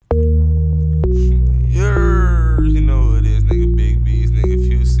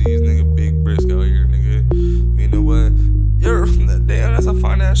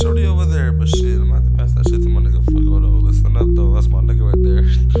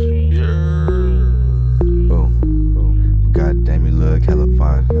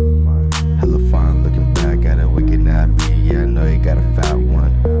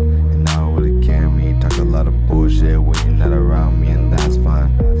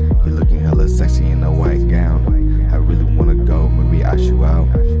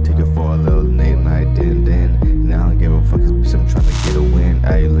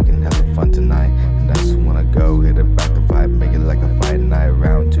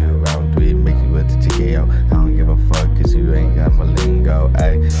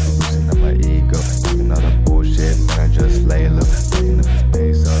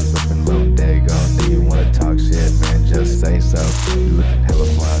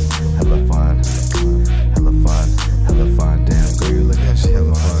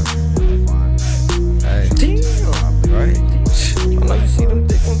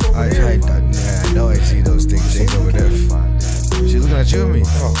at you or me? I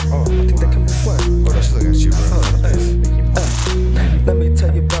think that can be swag. Oh, she's looking at you, bro. Let me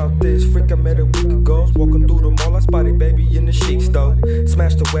tell you about this freak I met a week ago. Walking through the mall, I spotted baby in the chic store.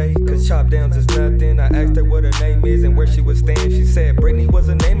 Smashed away, cause chop downs is nothing. I asked her what her name is and where she was staying. She said Brittany was